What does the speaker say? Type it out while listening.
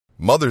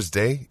Mother's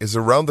Day is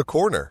around the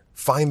corner.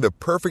 Find the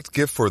perfect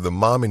gift for the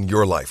mom in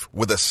your life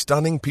with a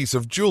stunning piece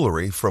of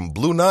jewelry from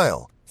Blue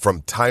Nile.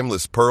 From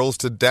timeless pearls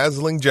to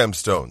dazzling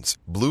gemstones,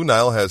 Blue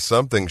Nile has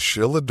something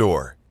she'll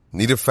adore.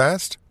 Need it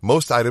fast?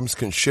 Most items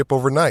can ship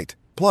overnight.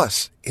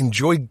 Plus,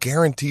 enjoy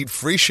guaranteed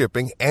free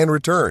shipping and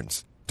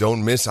returns.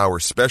 Don't miss our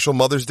special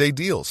Mother's Day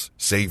deals.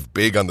 Save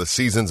big on the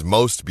season's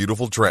most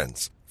beautiful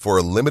trends. For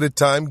a limited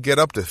time, get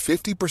up to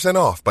 50%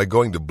 off by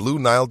going to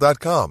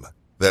BlueNile.com.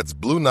 That's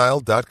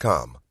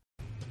BlueNile.com.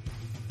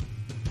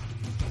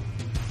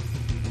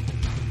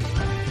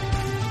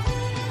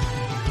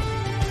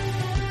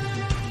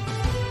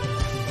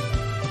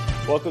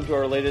 Welcome to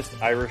our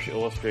latest Irish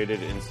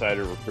Illustrated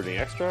Insider Recruiting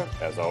Extra.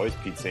 As always,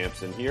 Pete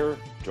Sampson here,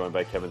 joined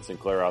by Kevin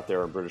Sinclair out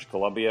there in British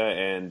Columbia.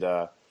 And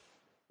I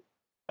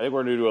think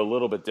we're going to do a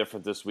little bit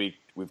different this week.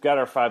 We've got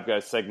our Five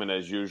Guys segment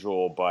as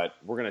usual, but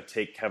we're going to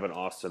take Kevin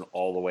Austin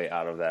all the way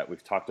out of that.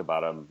 We've talked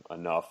about him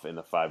enough in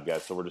the Five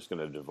Guys, so we're just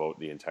going to devote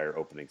the entire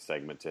opening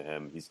segment to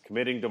him. He's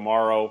committing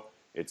tomorrow.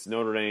 It's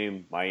Notre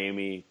Dame,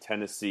 Miami,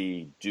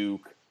 Tennessee,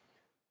 Duke.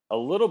 A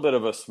little bit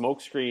of a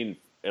smokescreen,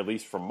 at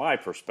least from my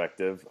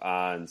perspective,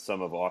 on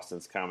some of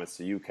Austin's comments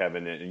to you,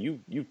 Kevin. And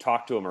you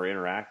talked to him or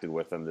interacted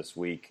with him this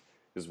week,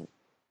 because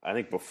I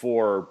think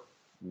before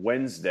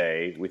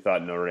Wednesday we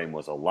thought Notre Dame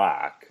was a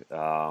lock.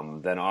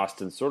 Then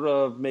Austin sort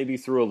of maybe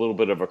threw a little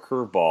bit of a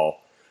curveball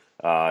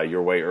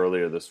your way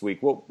earlier this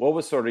week. What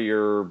was sort of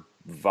your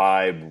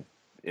vibe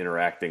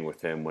interacting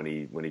with him when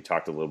he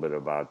talked a little bit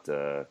about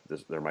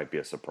this, there might be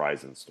a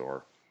surprise in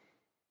store?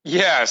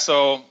 Yeah,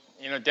 so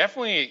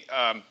definitely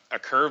a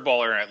curveball,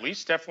 or at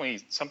least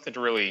definitely something to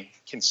really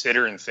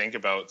consider and think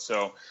about.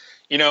 So,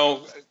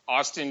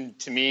 Austin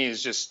to me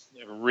is just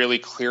a really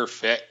clear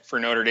fit for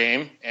Notre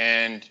Dame,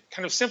 and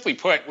kind of simply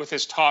put, with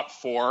his top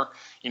four,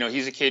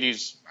 he's a kid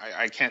who's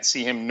I can't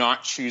see him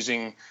not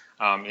choosing,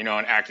 an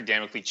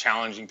academically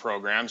challenging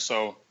program.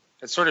 So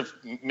it sort of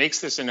makes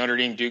this a Notre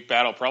Dame Duke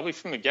battle probably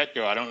from the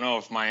get-go. I don't know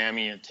if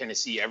Miami and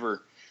Tennessee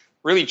ever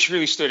really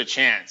truly stood a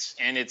chance,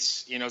 and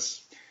it's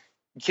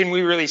can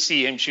we really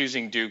see him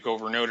choosing Duke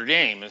over Notre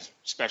Dame,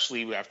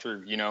 especially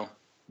after,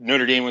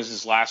 Notre Dame was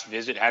his last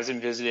visit,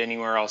 hasn't visited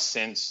anywhere else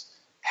since,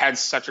 had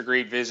such a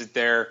great visit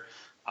there.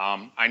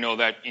 I know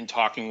that in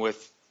talking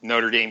with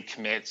Notre Dame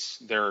commits,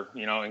 they're,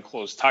 in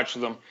close touch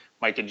with them.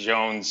 Micah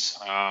Jones,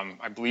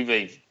 I believe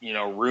they,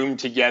 roomed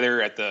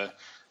together at the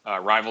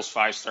Rivals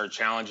 5-Star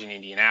Challenge in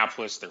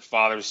Indianapolis. Their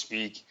fathers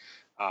speak.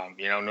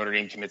 Notre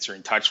Dame commits are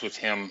in touch with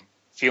him,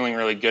 feeling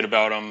really good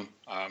about him.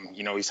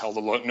 He's held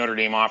a Notre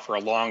Dame off for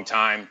a long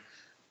time.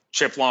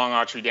 Chip Long,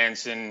 Autry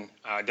Denson,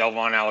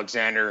 Delvon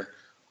Alexander,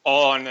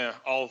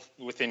 all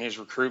within his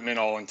recruitment,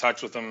 all in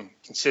touch with him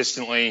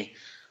consistently.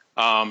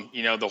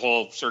 The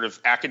whole sort of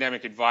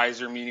academic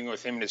advisor meeting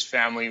with him and his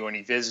family when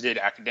he visited,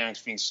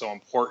 academics being so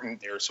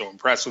important. They were so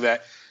impressed with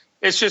that.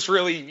 It's just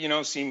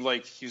really, seemed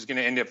like he was going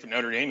to end up at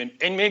Notre Dame,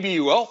 and maybe he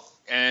will.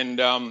 And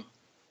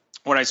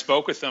when I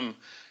spoke with him,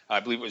 I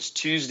believe it was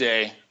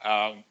Tuesday,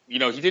 he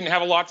didn't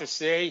have a lot to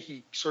say.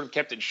 He sort of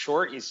kept it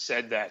short. He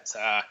said that,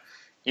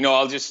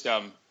 I'll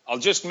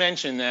just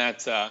mention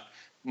that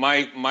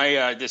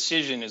my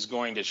decision is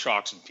going to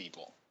shock some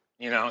people.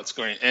 It's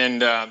going,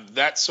 and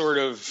that sort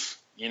of,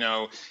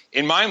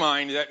 in my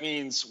mind, that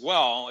means,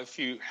 well, if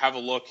you have a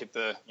look at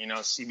the,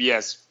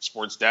 CBS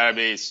Sports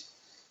Database,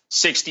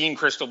 16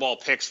 crystal ball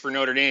picks for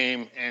Notre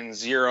Dame and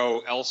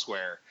 0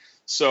 elsewhere.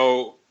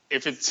 So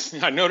if it's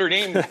a Notre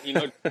Dame,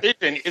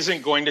 decision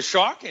isn't going to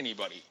shock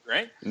anybody,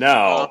 right?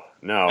 No.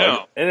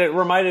 And it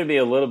reminded me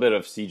a little bit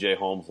of C.J.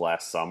 Holmes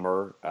last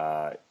summer.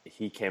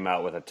 He came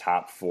out with a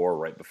top 4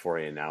 right before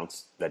he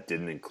announced that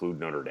didn't include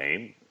Notre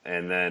Dame.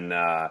 And then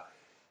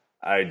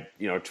I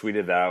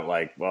tweeted that out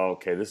like, well,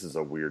 okay, this is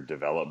a weird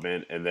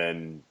development. And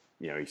then,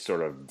 he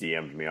sort of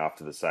DM'd me off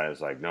to the side. I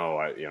was like, no,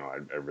 I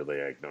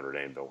really like Notre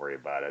Dame. Don't worry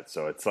about it.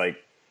 So it's like,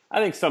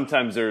 I think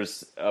sometimes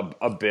there's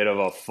a bit of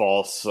a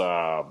false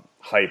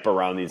hype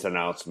around these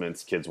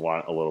announcements. Kids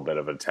want a little bit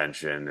of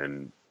attention,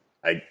 and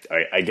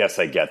I guess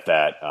I get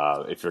that.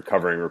 If you're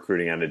covering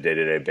recruiting on a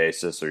day-to-day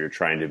basis, or you're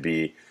trying to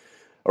be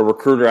a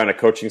recruiter on a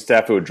coaching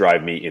staff, it would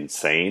drive me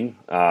insane.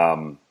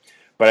 But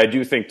I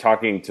do think,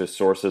 talking to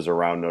sources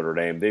around Notre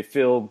Dame, they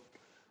feel,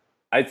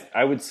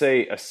 I would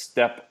say, a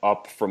step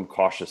up from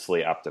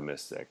cautiously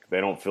optimistic.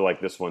 They don't feel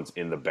like this one's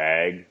in the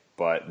bag,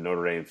 but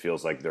Notre Dame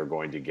feels like they're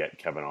going to get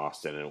Kevin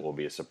Austin, and it will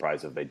be a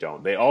surprise if they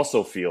don't. They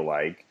also feel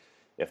like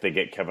if they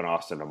get Kevin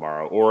Austin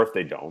tomorrow, or if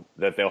they don't,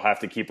 that they'll have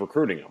to keep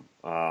recruiting him.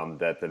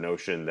 That the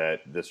notion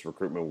that this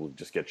recruitment will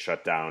just get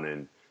shut down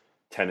in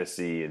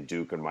Tennessee and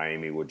Duke and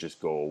Miami would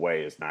just go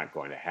away is not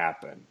going to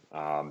happen.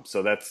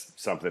 So that's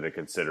something to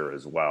consider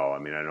as well. I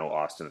mean, I know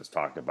Austin has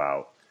talked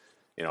about,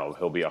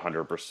 he'll be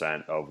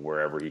 100% of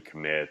wherever he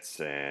commits,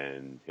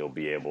 and he'll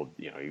be able,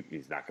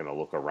 he's not going to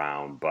look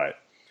around, but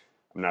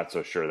I'm not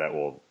so sure that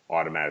will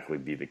automatically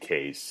be the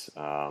case.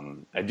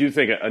 I do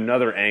think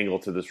another angle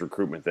to this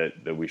recruitment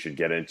that we should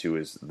get into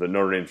is the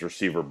Notre Dame's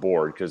receiver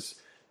board, because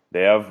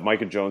they have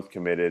Micah Jones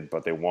committed,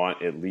 but they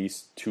want at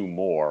least 2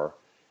 more.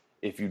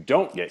 if you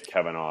don't get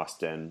Kevin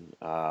Austin,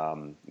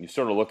 you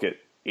sort of look at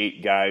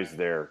 8 guys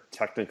they're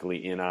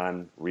technically in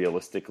on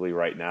realistically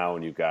right now,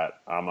 and you've got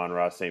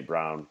Amon-Ra St.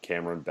 Brown,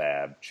 Cameron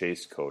Babb,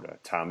 Chase Cota,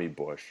 Tommy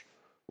Bush,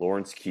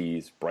 Lawrence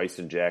Keys,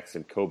 Bryson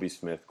Jackson, Kobe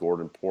Smith,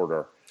 Gordon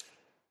Porter.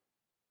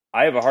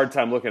 I have a hard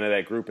time looking at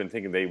that group and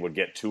thinking they would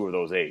get 2 of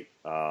those 8.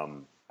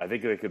 I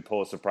think they could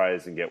pull a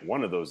surprise and get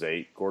 1 of those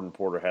 8. Gordon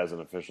Porter has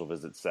an official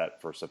visit set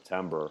for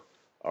September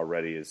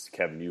already, as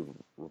Kevin, you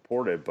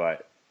reported,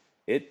 but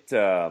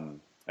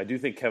I do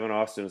think Kevin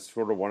Austin is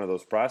sort of one of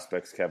those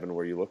prospects, Kevin,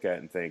 where you look at it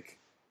and think,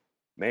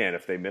 man,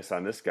 if they miss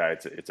on this guy,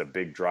 it's a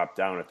big drop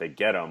down. If they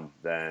get him,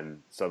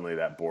 then suddenly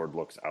that board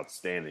looks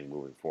outstanding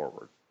moving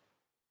forward.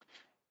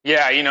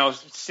 Yeah,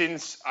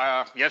 since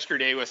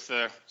yesterday with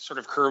the sort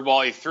of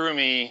curveball he threw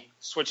me,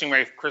 switching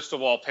my crystal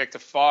ball pick to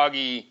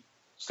Foggy,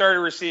 started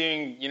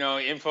receiving,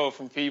 info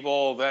from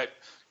people that,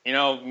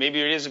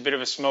 maybe it is a bit of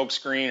a smoke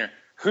screen, or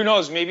who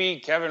knows, maybe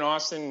Kevin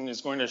Austin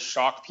is going to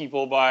shock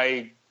people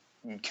by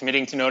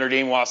committing to Notre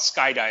Dame while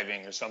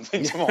skydiving or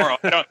something tomorrow.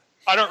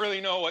 I don't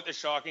really know what the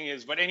shocking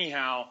is, but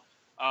anyhow,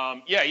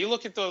 you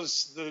look at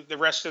the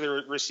rest of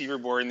the receiver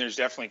board, and there's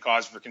definitely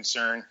cause for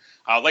concern.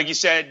 Like you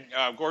said,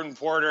 Gordon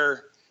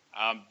Porter,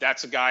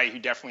 that's a guy who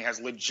definitely has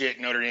legit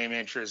Notre Dame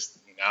interest.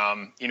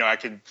 I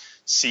could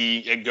see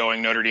it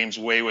going Notre Dame's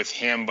way with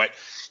him, but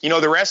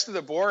the rest of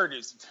the board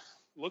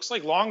looks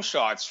like long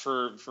shots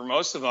for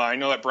most of them. I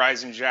know that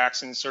Bryson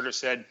Jackson sort of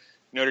said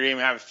Notre Dame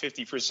have a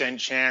 50%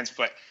 chance,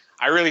 but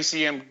I really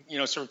see him,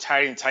 sort of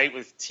tight and tight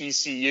with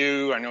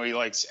TCU. I know he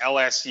likes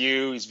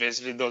LSU. He's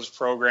visited those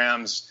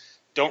programs.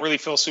 Don't really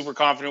feel super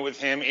confident with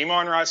him.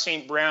 Amon-Ra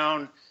St.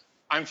 Brown,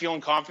 I'm feeling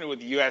confident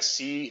with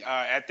USC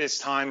at this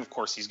time. Of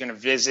course, he's going to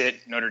visit.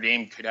 Notre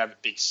Dame could have a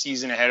big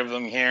season ahead of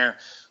them here.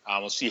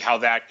 We'll see how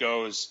that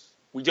goes.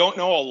 We don't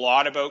know a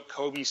lot about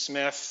Kobe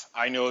Smith.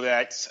 I know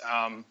that,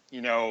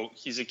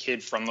 he's a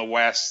kid from the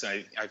West.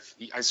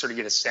 I sort of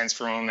get a sense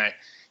from him that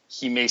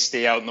he may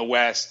stay out in the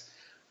West.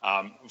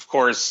 Of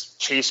course,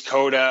 Chase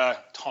Cota,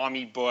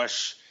 Tommy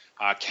Bush,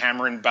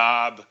 Cameron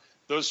Babb,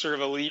 those sort of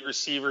elite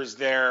receivers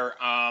there,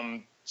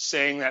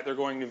 saying that they're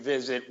going to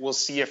visit. We'll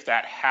see if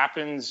that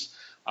happens.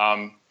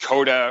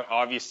 Cota,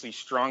 obviously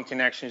strong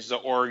connections to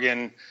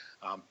Oregon.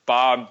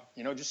 Bob,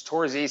 just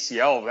tore his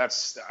ACL.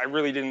 I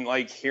really didn't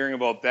like hearing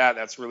about that.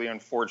 That's really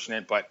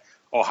unfortunate, but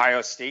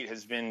Ohio State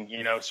has been,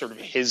 sort of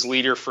his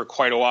leader for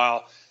quite a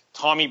while.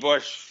 Tommy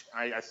Bush,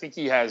 I think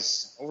he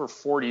has over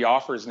 40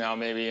 offers now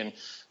maybe, and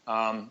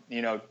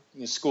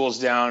schools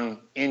down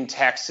in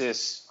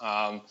Texas,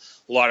 a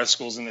lot of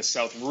schools in the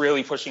South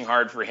really pushing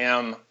hard for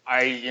him.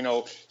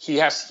 He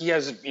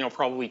has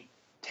probably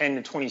 10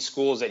 to 20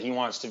 schools that he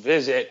wants to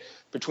visit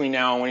between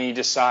now and when he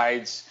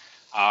decides.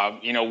 I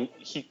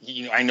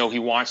know he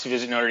wants to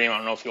visit Notre Dame. I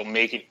don't know if he'll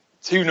make it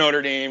to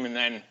Notre Dame, and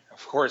then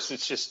of course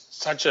it's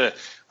just such a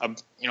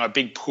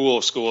big pool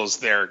of schools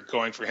there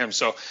going for him.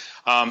 So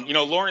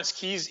Lawrence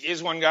Keys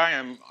is one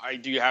guy I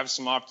do have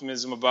some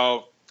optimism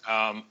about.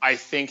 I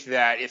think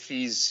that if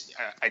he's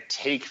a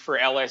take for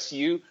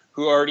LSU,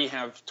 who already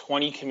have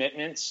 20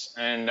 commitments,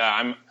 and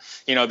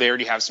they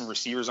already have some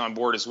receivers on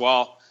board as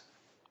well.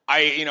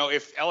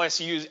 If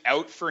LSU is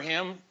out for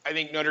him, I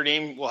think Notre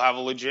Dame will have a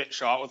legit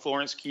shot with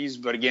Lawrence Keys.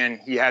 But again,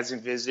 he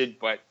hasn't visited,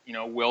 but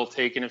will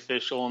take an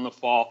official in the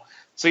fall.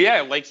 So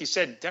yeah, like you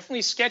said,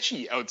 definitely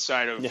sketchy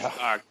outside of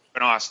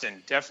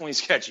Austin. Definitely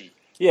sketchy.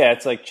 Yeah,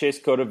 it's like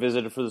Chase Cota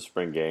visited for the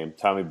spring game.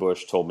 Tommy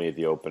Bush told me at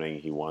the opening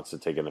he wants to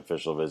take an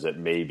official visit,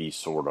 maybe,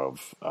 sort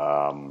of.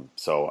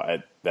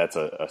 That's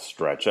a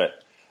stretch.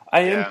 I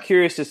am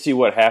curious to see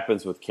what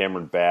happens with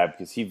Cameron Babb,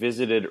 because he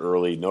visited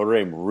early. Notre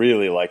Dame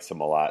really likes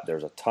him a lot.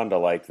 There's a ton to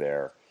like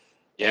there.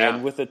 Yeah.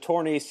 And with a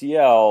torn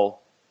ACL,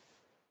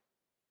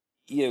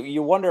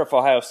 you wonder if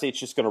Ohio State's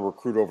just going to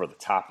recruit over the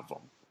top of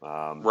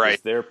them. Right.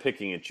 They're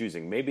picking and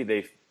choosing.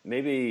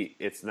 Maybe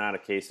it's not a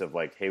case of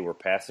like, hey, we're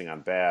passing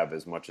on Babb,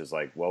 as much as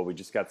like, well, we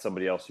just got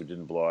somebody else who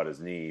didn't blow out his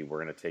knee.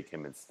 We're going to take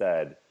him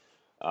instead.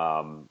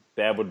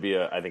 Babb would be,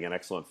 I think, an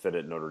excellent fit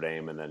at Notre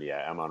Dame. And then,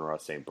 Amon-Ra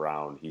St.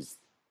 Brown,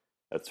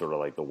 that's sort of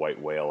like the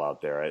white whale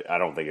out there. I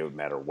don't think it would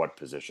matter what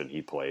position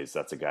he plays.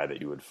 That's a guy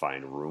that you would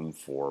find room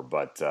for.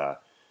 But I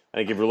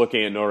think if you're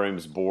looking at Notre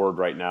Dame's board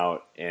right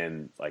now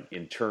and like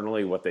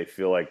internally what they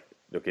feel like,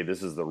 okay,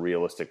 this is the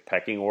realistic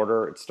pecking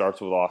order. It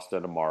starts with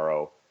Austin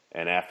tomorrow.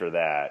 And after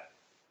that,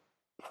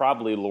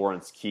 probably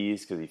Lawrence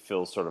Keys, because he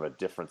fills sort of a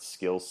different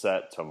skill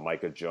set to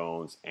Micah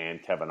Jones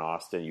and Kevin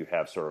Austin. You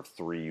have sort of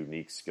 3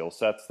 unique skill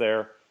sets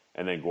there.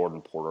 And then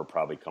Gordon Porter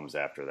probably comes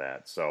after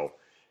that. So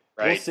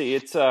we'll see.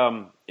 It's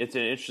an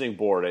interesting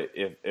board.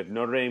 If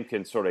Notre Dame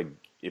can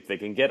if they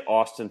can get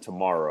Austin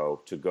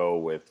tomorrow to go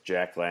with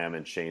Jack Lamb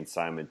and Shane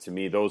Simon, to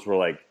me, those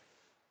were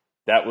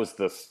that was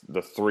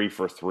the 3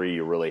 for 3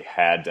 you really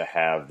had to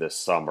have this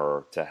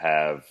summer to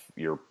have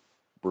your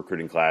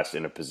recruiting class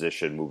in a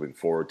position moving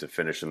forward to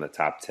finish in the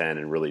top 10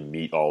 and really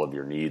meet all of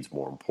your needs,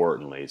 more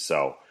importantly.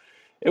 So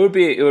it would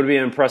be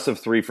an impressive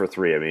 3 for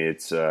 3. I mean,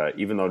 it's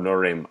even though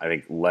Notre Dame, I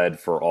think, led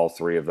for all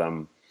 3 of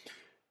them,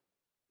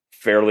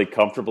 fairly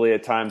comfortably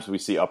at times. We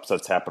see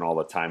upsets happen all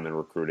the time in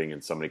recruiting,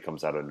 and somebody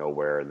comes out of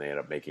nowhere and they end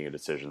up making a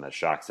decision that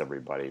shocks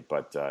everybody.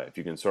 But if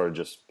you can sort of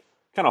just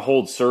kind of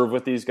hold serve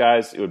with these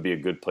guys, it would be a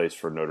good place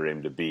for Notre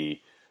Dame to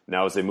be.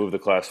 Now, as they move the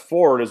class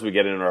forward, as we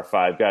get into our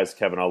 5 guys,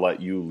 Kevin, I'll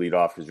let you lead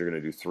off because you're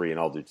going to do 3 and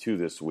I'll do 2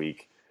 this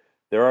week.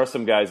 There are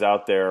some guys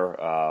out there,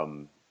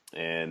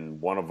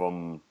 and one of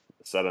them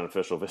said an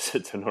official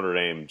visit to Notre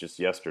Dame just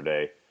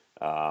yesterday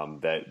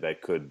that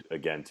could,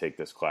 again, take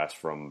this class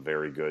from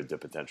very good to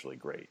potentially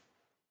great.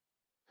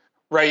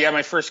 Right, yeah,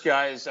 my first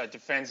guy is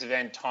defensive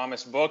end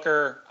Thomas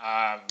Booker.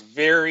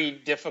 Very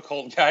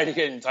difficult guy to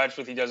get in touch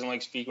with. He doesn't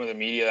like speaking with the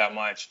media that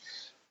much.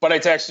 But I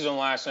texted him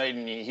last night,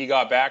 and he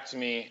got back to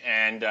me,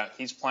 and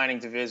he's planning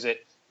to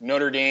visit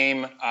Notre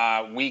Dame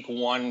week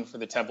 1 for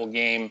the Temple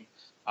game.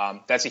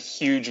 That's a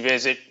huge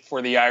visit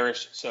for the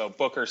Irish. So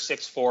Booker,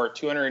 6'4",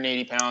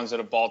 280 pounds out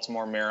of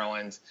Baltimore,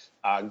 Maryland.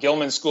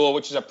 Gilman School,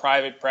 which is a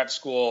private prep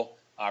school,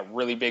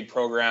 really big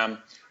program.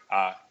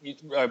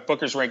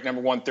 Booker's ranked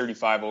number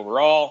 135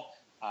 overall.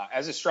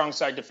 As a strong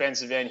side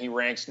defensive end, he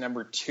ranks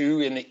number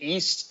 2 in the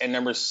East and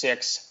number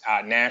 6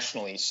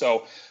 nationally.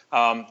 So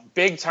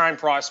big time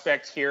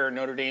prospect here.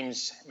 Notre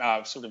Dame's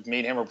sort of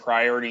made him a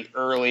priority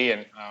early,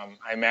 and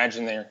I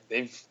imagine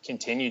they've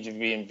continued to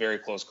be in very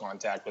close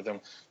contact with him.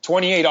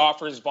 28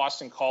 offers: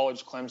 Boston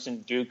College,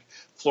 Clemson, Duke,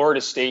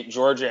 Florida State,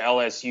 Georgia,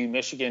 LSU,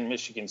 Michigan,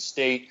 Michigan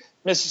State,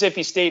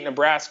 Mississippi State,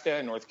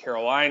 Nebraska, North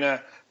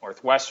Carolina,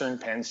 Northwestern,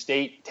 Penn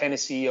State,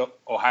 Tennessee,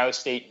 Ohio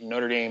State,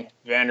 Notre Dame,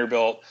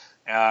 Vanderbilt,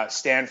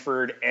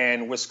 Stanford,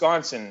 and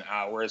Wisconsin,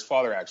 where his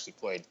father actually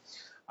played.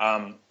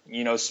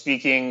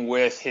 Speaking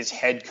with his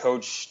head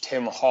coach,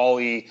 Tim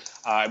Hawley,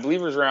 I believe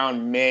it was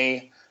around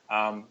May,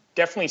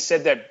 definitely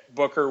said that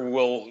Booker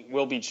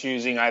will be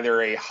choosing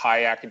either a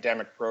high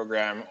academic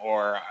program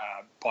or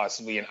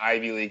possibly an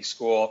Ivy League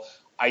school.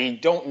 I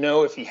don't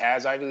know if he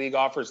has Ivy League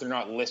offers. They're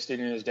not listed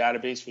in his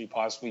database, but he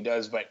possibly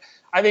does. But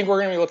I think we're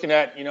going to be looking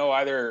at,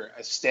 either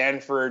a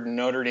Stanford,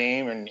 Notre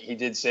Dame, and he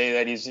did say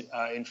that he's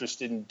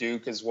interested in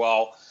Duke as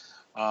well.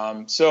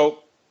 So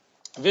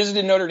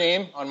visited Notre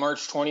Dame on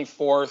March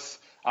 24th,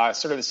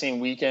 sort of the same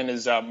weekend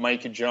as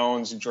Micah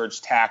Jones and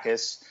George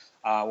Takis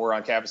were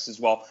on campus as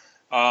well.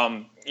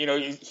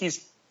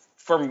 He's,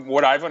 from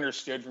what I've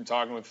understood from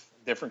talking with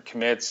different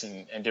commits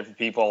and different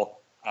people,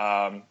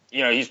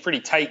 he's pretty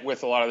tight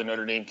with a lot of the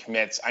Notre Dame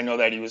commits. I know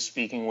that he was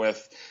speaking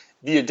with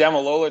the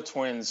Ademalola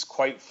twins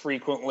quite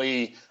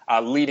frequently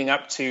leading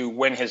up to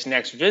when his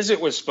next visit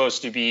was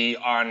supposed to be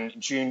on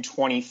June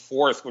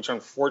 24th, which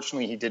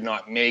unfortunately he did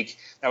not make.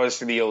 That was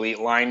for the elite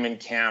lineman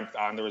camp.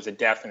 There was a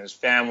death in his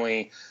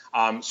family.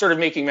 Sort of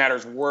making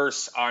matters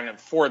worse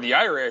for the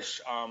Irish,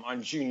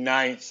 on June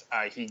 9th,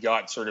 he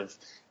got sort of,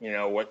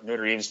 what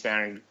Notre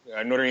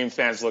Dame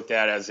fans looked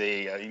at as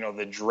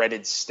the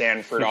dreaded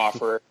Stanford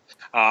offer.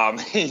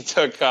 He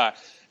took,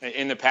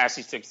 in the past,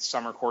 he took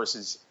summer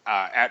courses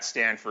at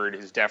Stanford.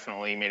 Has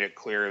definitely made it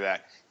clear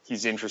that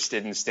he's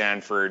interested in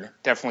Stanford.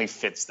 Definitely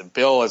fits the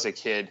bill as a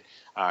kid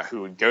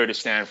who would go to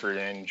Stanford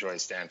and enjoy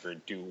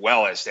Stanford, do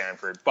well at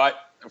Stanford. But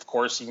of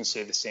course, you can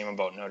say the same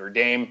about Notre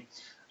Dame.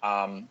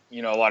 A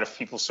lot of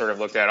people sort of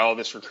looked at,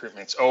 this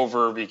recruitment's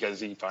over because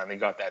he finally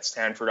got that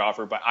Stanford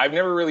offer. But I've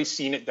never really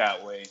seen it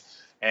that way.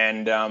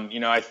 And,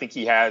 I think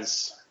he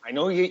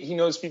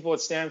knows people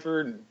at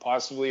Stanford and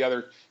possibly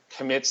other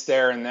commits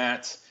there and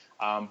that.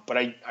 But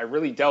I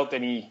really doubt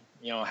that he,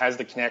 has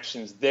the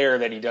connections there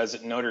that he does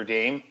at Notre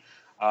Dame.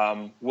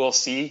 We'll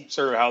see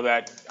sort of how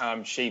that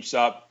shapes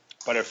up.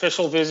 But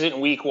official visit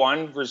in week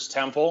 1 versus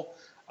Temple,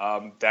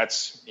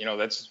 that's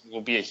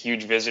will be a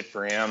huge visit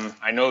for him.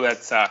 I know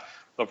that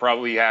they'll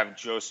probably have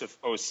Joseph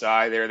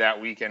Osai there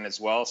that weekend as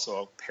well.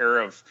 So a pair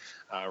of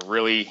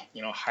really,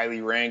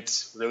 highly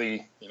ranked,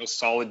 really,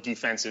 solid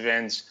defensive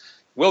ends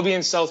will be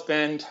in South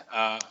Bend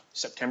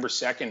September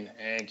 2nd,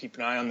 and keep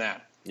an eye on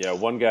that. Yeah,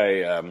 one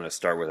guy, I'm going to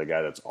start with a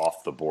guy that's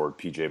off the board.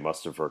 P.J.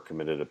 Mustipher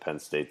committed to Penn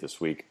State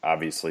this week.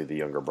 Obviously the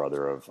younger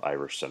brother of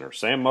Irish center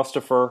Sam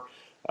Mustipher.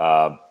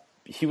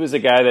 He was a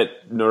guy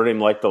that Notre Dame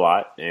liked a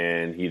lot,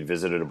 and he'd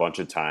visited a bunch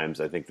of times.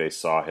 I think they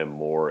saw him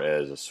more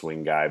as a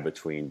swing guy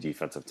between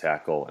defensive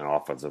tackle and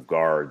offensive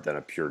guard than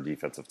a pure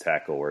defensive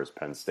tackle, whereas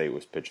Penn State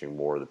was pitching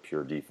more the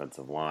pure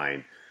defensive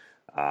line.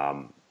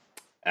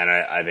 And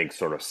I think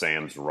sort of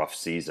Sam's rough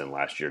season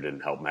last year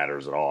didn't help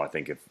matters at all. I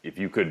think if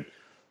you could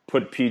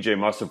put P.J.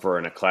 Mustipher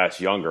in a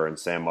class younger and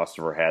Sam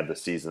Mustipher had the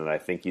season that I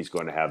think he's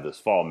going to have this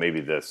fall,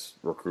 maybe this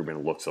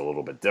recruitment looks a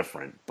little bit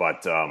different.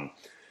 But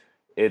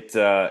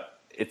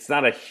it's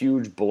not a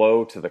huge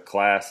blow to the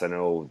class. I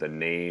know the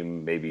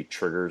name maybe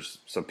triggers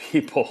some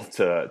people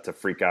to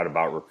freak out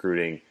about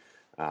recruiting.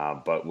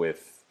 But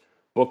with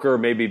Booker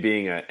maybe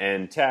being an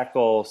end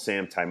tackle,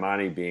 Sam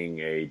Taimani being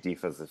a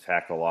defensive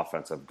tackle,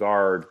 offensive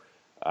guard,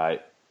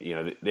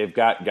 they've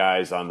got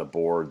guys on the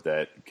board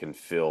that can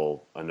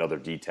fill another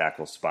D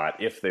tackle spot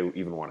if they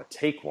even want to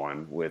take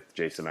one with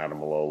Jason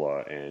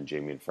Ademalola and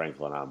Jamian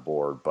Franklin on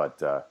board. But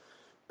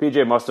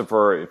P.J.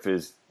 Mustipher,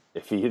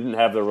 if he didn't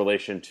have the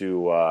relation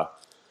to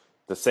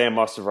The Sam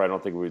Mustipher, I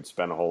don't think we would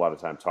spend a whole lot of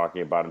time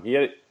talking about him.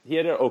 He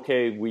had an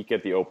okay week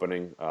at the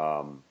opening,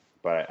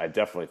 but I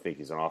definitely think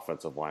he's an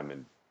offensive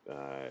lineman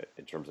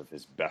in terms of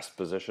his best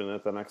position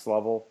at the next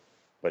level.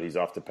 But he's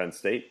off to Penn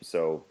State,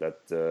 so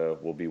that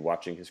we'll be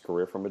watching his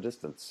career from a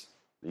distance.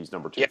 He's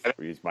number 2. Yeah.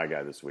 He's my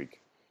guy this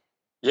week.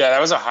 Yeah, that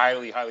was a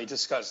highly, highly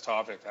discussed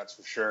topic, that's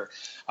for sure.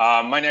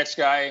 My next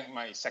guy,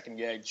 my second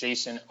guy,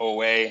 Jayson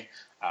Oweh,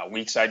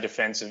 weak side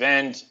defensive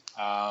end,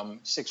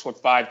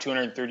 6'5",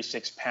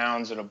 236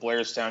 pounds out of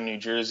Blairstown, New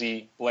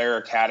Jersey, Blair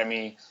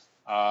Academy,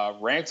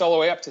 ranked all the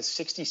way up to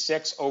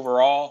 66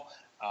 overall,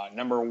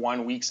 number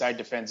 1 weak side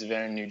defensive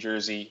end in New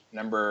Jersey,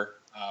 number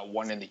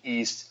 1 in the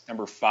East,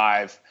 number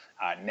 5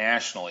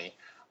 nationally.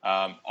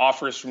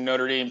 Offers from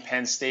Notre Dame,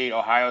 Penn State,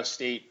 Ohio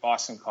State,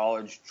 Boston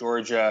College,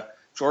 Georgia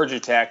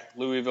Tech,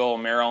 Louisville,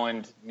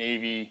 Maryland,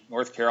 Navy,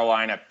 North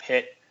Carolina,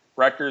 Pitt,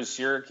 Rutgers,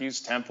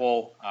 Syracuse,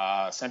 Temple,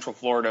 Central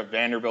Florida,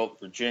 Vanderbilt,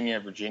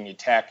 Virginia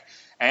Tech,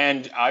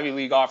 and Ivy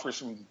League offers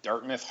from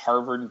Dartmouth,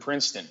 Harvard, and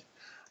Princeton.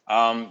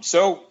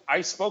 So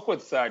I spoke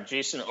with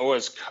Jayson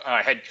Oweh's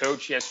head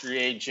coach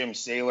yesterday, Jim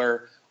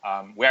Saylor.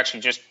 We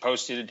actually just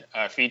posted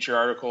a feature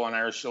article on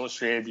Irish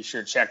Illustrated. Be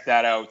sure to check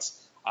that out.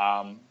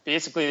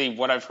 Basically,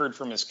 what I've heard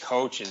from his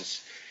coach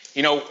is,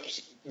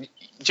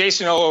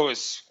 Jayson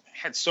Oweh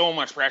had so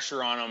much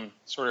pressure on him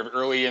sort of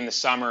early in the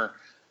summer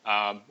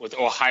with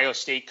Ohio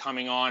State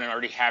coming on and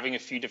already having a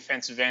few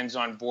defensive ends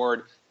on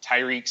board.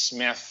 Tyreek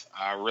Smith,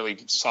 really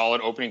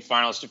solid opening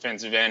finals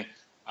defensive end,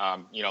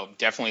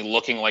 definitely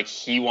looking like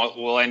he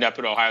will end up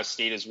at Ohio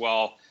State as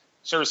well.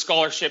 Sort of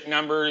scholarship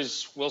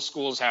numbers, will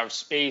schools have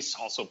space?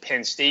 Also,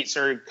 Penn State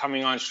started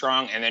coming on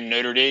strong, and then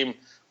Notre Dame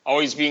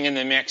always being in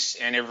the mix,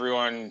 and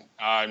everyone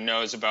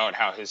knows about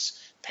how his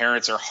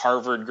parents are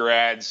Harvard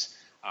grads.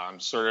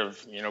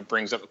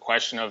 Brings up the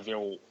question of,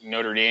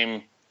 Notre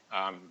Dame,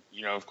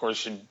 of course,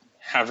 should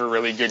have a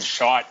really good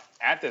shot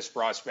at this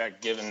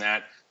prospect, given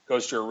that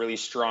goes to a really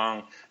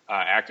strong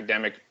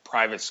academic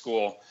private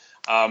school.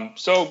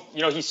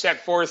 He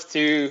set forth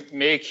to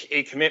make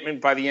a commitment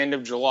by the end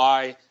of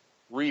July,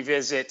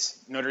 revisit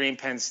Notre Dame,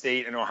 Penn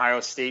State, and Ohio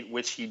State,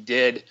 which he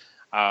did.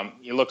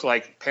 It looked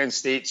like Penn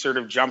State sort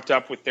of jumped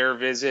up with their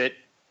visit.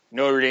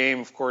 Notre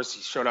Dame, of course,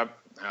 he showed up,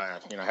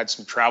 had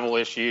some travel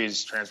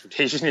issues,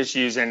 transportation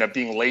issues, ended up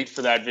being late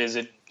for that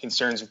visit,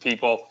 concerns of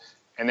people.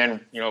 And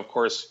then, of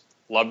course,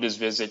 loved his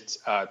visit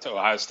to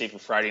Ohio State for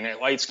Friday Night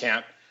Lights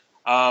camp.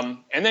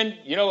 And then,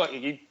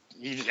 he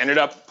ended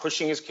up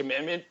pushing his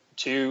commitment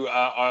to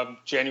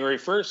January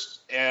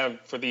 1st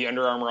for the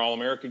Under Armour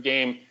All-America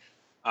game.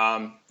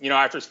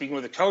 After speaking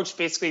with the coach,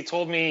 basically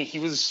told me he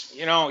was,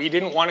 he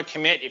didn't want to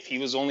commit if he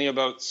was only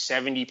about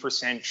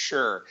 70%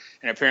 sure.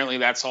 And apparently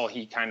that's all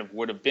he kind of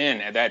would have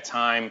been at that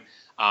time.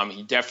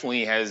 He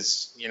definitely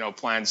has,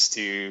 plans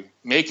to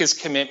make his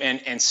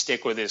commitment and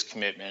stick with his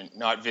commitment,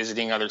 not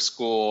visiting other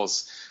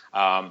schools,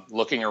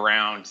 looking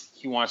around.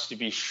 He wants to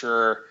be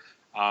sure.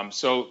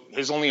 So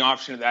his only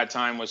option at that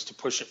time was to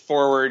push it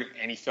forward.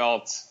 And he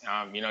felt,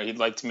 he'd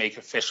like to make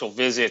official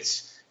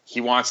visits. He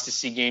wants to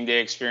see game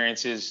day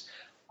experiences.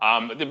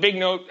 The big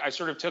note I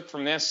sort of took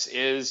from this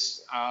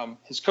is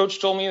his coach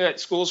told me that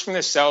schools from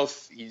the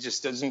South, he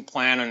just doesn't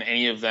plan on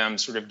any of them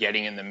sort of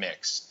getting in the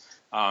mix.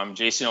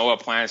 Jayson Oweh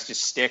plans to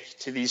stick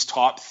to these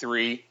top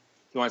 3.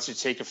 He wants to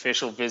take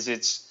official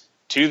visits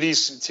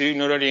to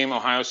Notre Dame,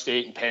 Ohio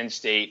State, and Penn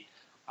State.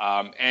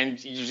 And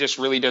he just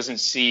really doesn't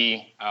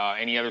see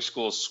any other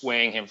schools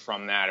swaying him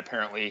from that.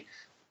 Apparently,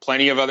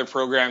 plenty of other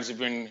programs have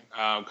been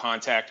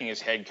contacting his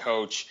head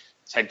coach.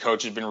 His head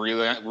coach has been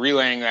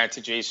relaying that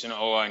to Jayson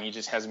Oweh, and he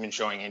just hasn't been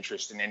showing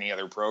interest in any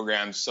other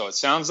programs. So it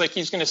sounds like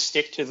he's going to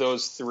stick to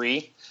those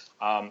 3,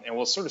 and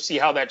we'll sort of see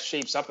how that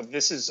shapes up. But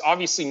this is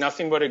obviously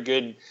nothing but a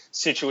good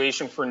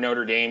situation for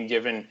Notre Dame,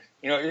 given,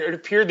 it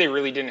appeared they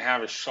really didn't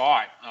have a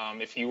shot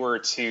if he were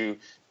to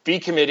be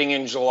committing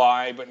in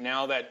July. But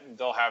now that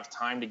they'll have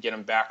time to get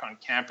him back on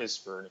campus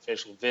for an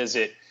official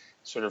visit,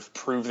 sort of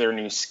prove their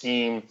new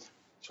scheme,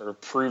 sort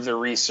of prove their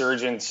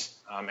resurgence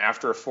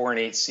after a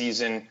 4-8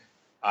 season.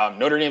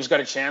 Notre Dame's got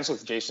a chance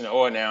with Jayson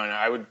Oweh now, and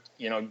I would,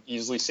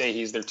 easily say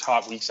he's their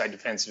top weak side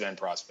defensive end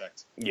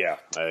prospect. Yeah,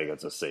 I think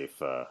that's a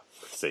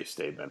safe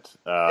statement.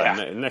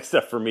 Yeah. Next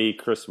up for me,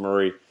 Chris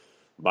Murray,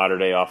 Mater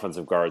Dei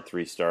offensive guard,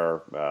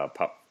 3-star.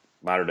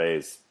 Mater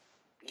Dei's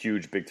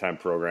huge big-time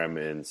program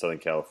in Southern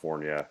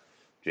California.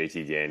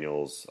 JT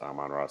Daniels,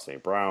 Amon-Ra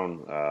St.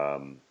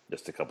 Brown,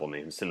 just a couple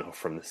names to know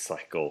from this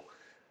cycle.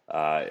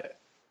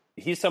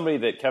 He's somebody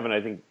that, Kevin,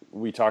 I think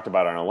we talked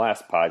about on our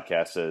last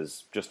podcast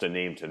as just a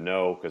name to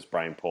know because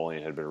Brian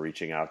Polian had been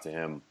reaching out to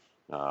him,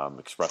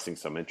 expressing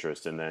some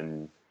interest. And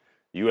then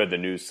you had the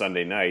news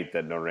Sunday night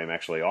that Notre Dame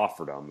actually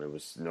offered him. It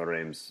was Notre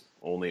Dame's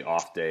only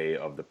off day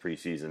of the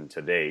preseason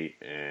to date.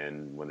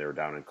 And when they were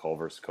down in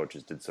Culver,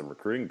 coaches did some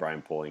recruiting.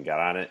 Brian Polian got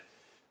on it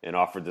and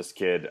offered this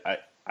kid.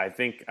 I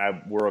think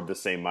we're of the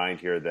same mind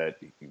here that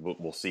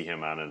we'll see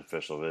him on an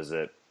official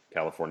visit.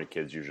 California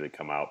kids usually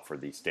come out for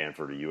the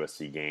Stanford or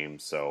USC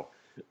games. So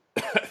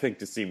I think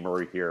to see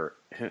Murray here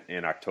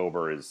in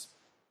October is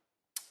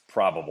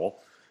probable.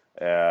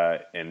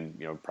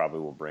 and probably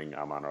will bring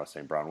Amon-Ra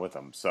St. Brown with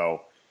him.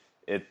 So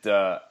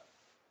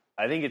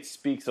I think it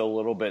speaks a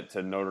little bit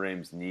to Notre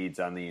Dame's needs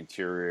on the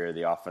interior,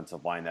 the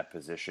offensive line. That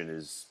position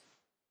is,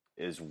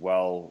 as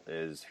well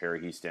as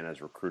Harry Hiestand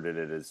has recruited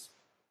it, is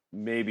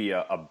maybe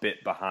a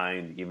bit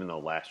behind, even though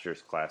last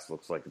year's class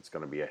looks like it's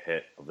going to be a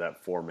hit of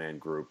that 4-man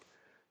group.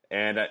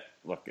 And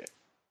look,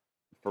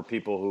 for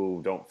people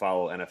who don't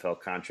follow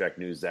NFL contract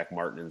news, Zach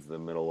Martin is in the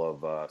middle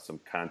of some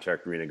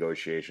contract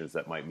renegotiations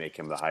that might make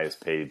him the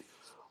highest paid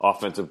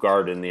offensive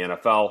guard in the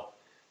NFL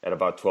at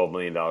about $12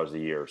 million a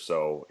year.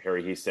 So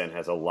Harry Hiestand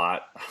has a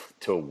lot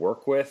to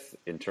work with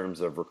in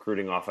terms of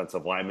recruiting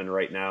offensive linemen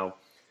right now.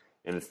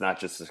 And it's not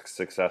just a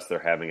success they're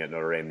having at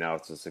Notre Dame now,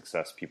 it's a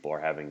success people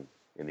are having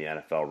in the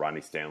NFL.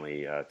 Ronnie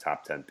Stanley,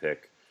 top 10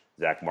 pick,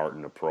 Zach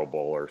Martin, a Pro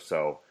Bowler.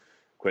 So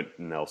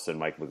Quentin Nelson,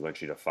 Mike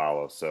McGlinchey to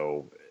follow.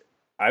 So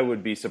I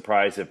would be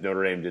surprised if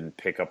Notre Dame didn't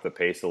pick up the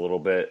pace a little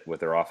bit with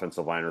their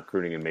offensive line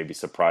recruiting and maybe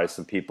surprise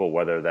some people,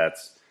 whether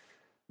that's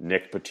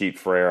Nick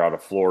Petit-Frere out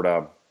of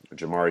Florida,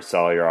 Jamari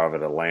Salyer out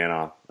of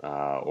Atlanta,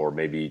 or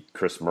maybe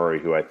Chris Murray,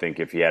 who I think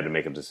if he had to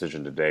make a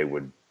decision today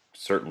would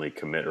certainly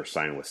commit or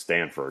sign with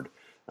Stanford.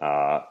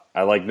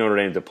 I like Notre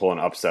Dame to pull an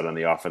upset on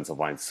the offensive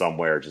line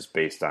somewhere just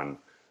based on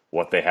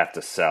what they have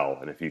to sell.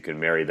 And if you can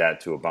marry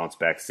that to a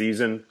bounce-back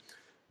season,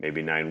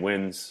 maybe 9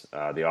 wins,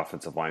 the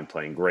offensive line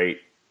playing great,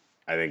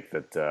 I think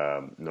that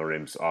Notre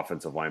Dame's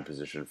offensive line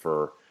position,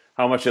 for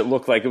how much it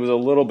looked like it was a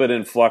little bit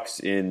in flux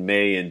in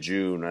May and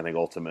June, I think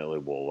ultimately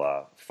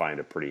will find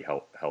a pretty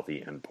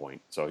healthy endpoint.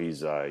 So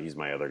he's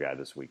my other guy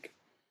this week.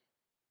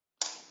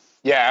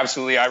 Yeah,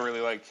 absolutely. I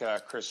really like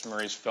Chris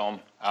Murray's film.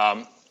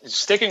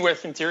 Sticking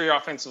with interior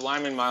offensive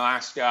lineman, my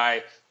last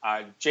guy,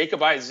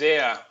 Jacob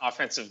Isaiah,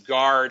 offensive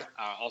guard,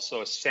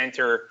 also a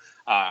center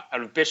out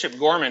of Bishop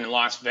Gorman in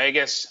Las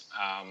Vegas,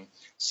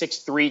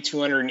 6'3",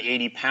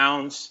 280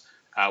 pounds,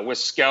 with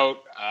Scout,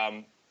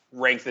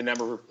 ranked the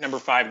number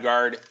 5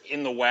 guard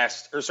in the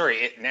West,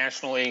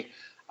 nationally,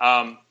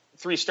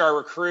 3-star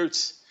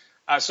recruits.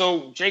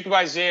 So Jacob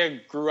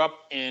Isaiah grew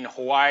up in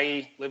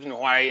Hawaii, lived in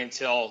Hawaii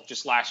until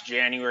just last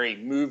January,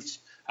 moved,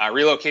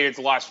 relocated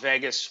to Las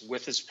Vegas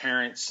with his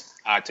parents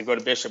to go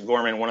to Bishop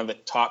Gorman, one of the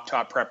top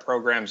prep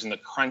programs in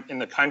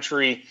the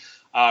country.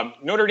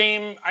 Notre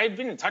Dame, I had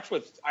been in touch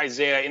with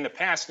Isaiah in the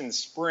past in the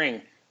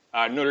spring.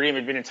 Notre Dame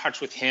had been in touch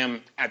with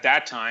him at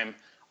that time.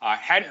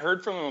 Hadn't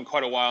heard from him in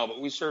quite a while,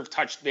 but we sort of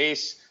touched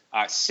base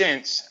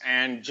since.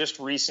 And just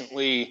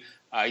recently,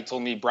 he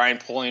told me Brian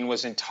Polian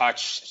was in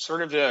touch,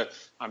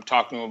 I'm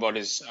talking to him about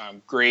his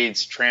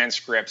grades,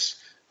 transcripts,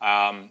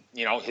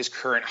 his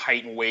current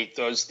height and weight,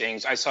 those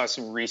things. I saw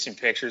some recent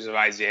pictures of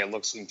Isaiah.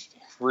 Looks in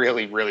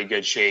really, really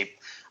good shape.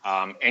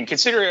 And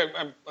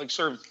consider,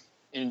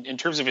 in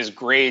terms of his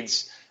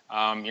grades,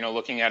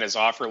 looking at his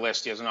offer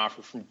list, he has an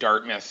offer from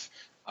Dartmouth.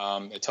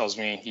 It tells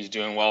me he's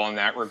doing well in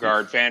that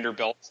regard.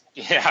 Vanderbilt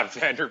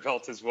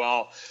as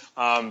well.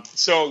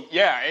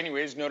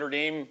 Anyways, Notre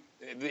Dame,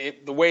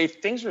 the way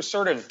things are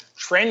sort of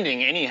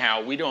trending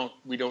anyhow, we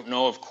don't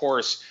know, of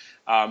course.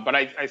 But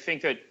I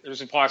think that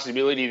there's a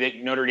possibility that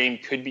Notre Dame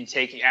could be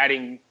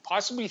adding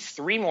possibly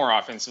 3 more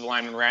offensive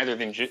linemen rather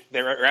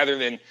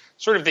than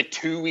sort of the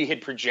 2 we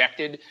had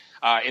projected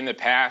in the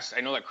past.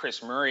 I know that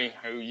Chris Murray,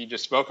 who you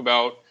just spoke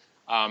about,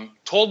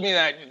 told me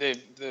that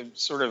the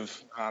sort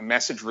of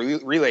message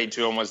relayed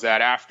to him was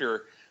that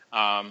after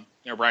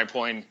Brian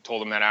Polian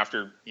told him that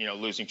after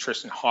losing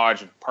Tristan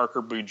Hodge and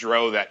Parker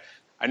Boudreaux, that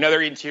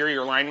another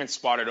interior lineman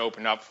spot had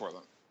opened up for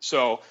them.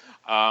 So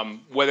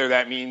whether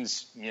that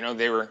means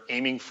they were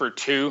aiming for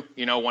 2,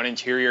 one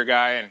interior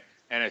guy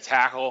and a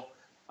tackle,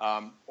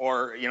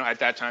 or at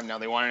that time now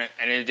they wanted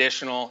an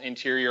additional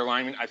interior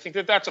lineman. I think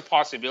that that's a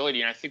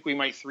possibility, and I think we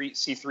might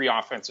see 3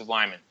 offensive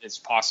linemen. It's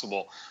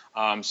possible.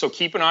 So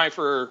keep an eye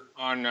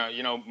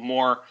on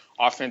more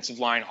offensive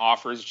line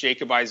offers.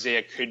 Jacob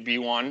Isaiah could be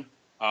one.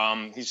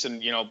 He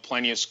said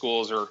plenty of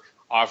schools are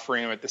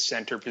offering him at the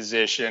center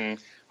position.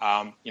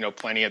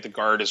 Plenty at the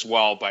guard as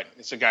well, but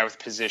it's a guy with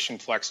position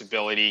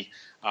flexibility,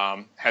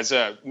 has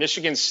a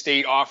Michigan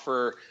State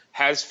offer,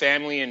 has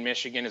family in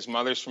Michigan. His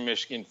mother's from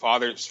Michigan,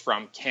 father's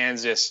from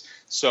Kansas.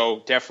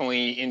 So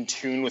definitely in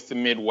tune with the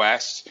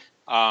Midwest.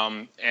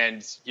 And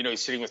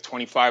he's sitting with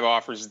 25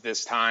 offers at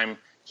this time.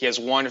 He has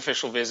 1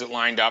 official visit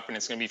lined up, and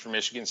it's going to be for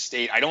Michigan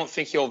State. I don't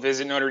think he'll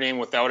visit Notre Dame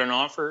without an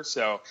offer,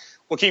 so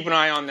we'll keep an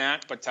eye on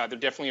that. But they're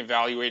definitely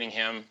evaluating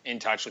him, in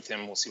touch with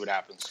him. We'll see what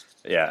happens.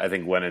 Yeah, I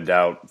think when in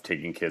doubt,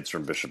 taking kids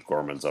from Bishop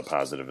Gorman's a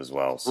positive as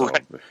well. So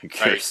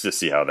curious to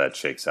see how that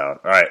shakes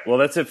out. All right, well,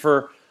 that's it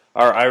for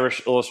our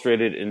Irish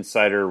Illustrated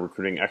Insider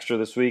Recruiting Extra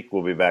this week.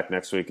 We'll be back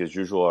next week as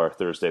usual, our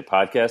Thursday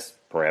podcast.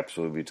 Perhaps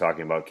we'll be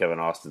talking about Kevin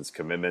Austin's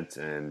commitment,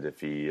 and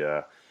if he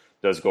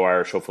does go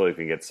Irish, hopefully we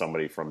can get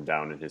somebody from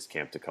down in his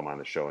camp to come on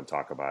the show and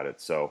talk about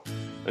it. So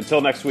until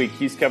next week,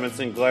 he's Kevin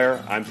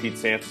Sinclair. I'm Pete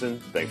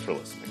Sampson. Thanks for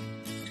listening.